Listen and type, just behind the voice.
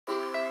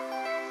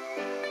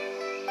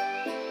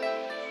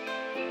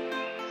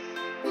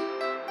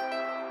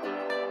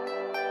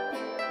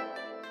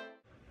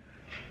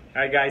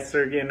Hi guys,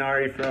 Sergei and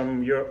Ari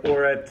from your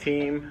ORA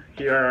team.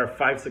 Here are our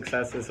 5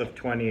 successes of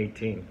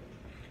 2018.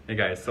 Hey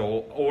guys,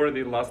 so over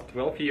the last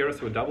 12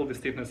 years we doubled the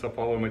stiffness of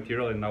our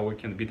material and now we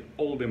can beat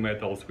all the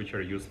metals which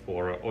are used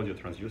for audio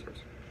transducers.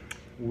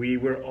 We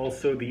were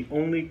also the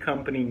only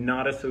company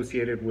not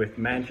associated with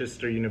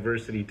Manchester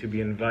University to be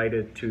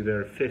invited to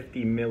their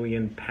 £50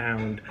 million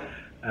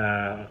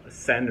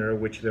center,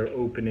 which they're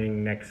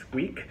opening next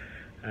week.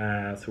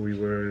 So we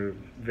were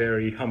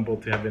very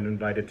humbled to have been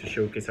invited to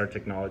showcase our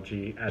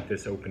technology at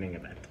this opening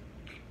event.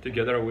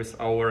 Together with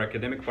our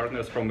academic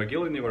partners from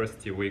McGill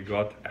University, we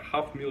got a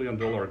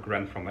 $500,000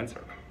 grant from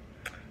NSERC.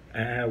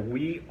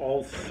 We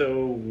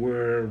also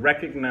were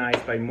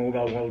recognized by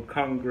Mobile World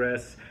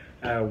Congress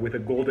with a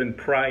golden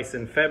prize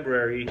in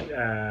February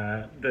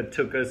that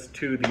took us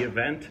to the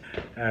event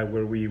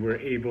where we were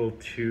able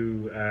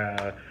to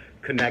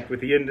connect with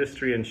the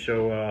industry and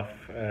show off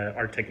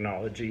our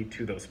technology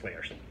to those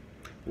players.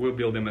 We'll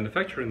build a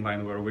manufacturing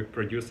line where we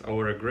produce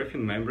our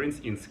graphene membranes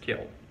in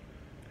scale.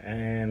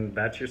 And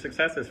that's your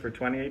successes for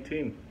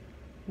 2018.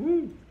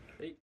 Woo!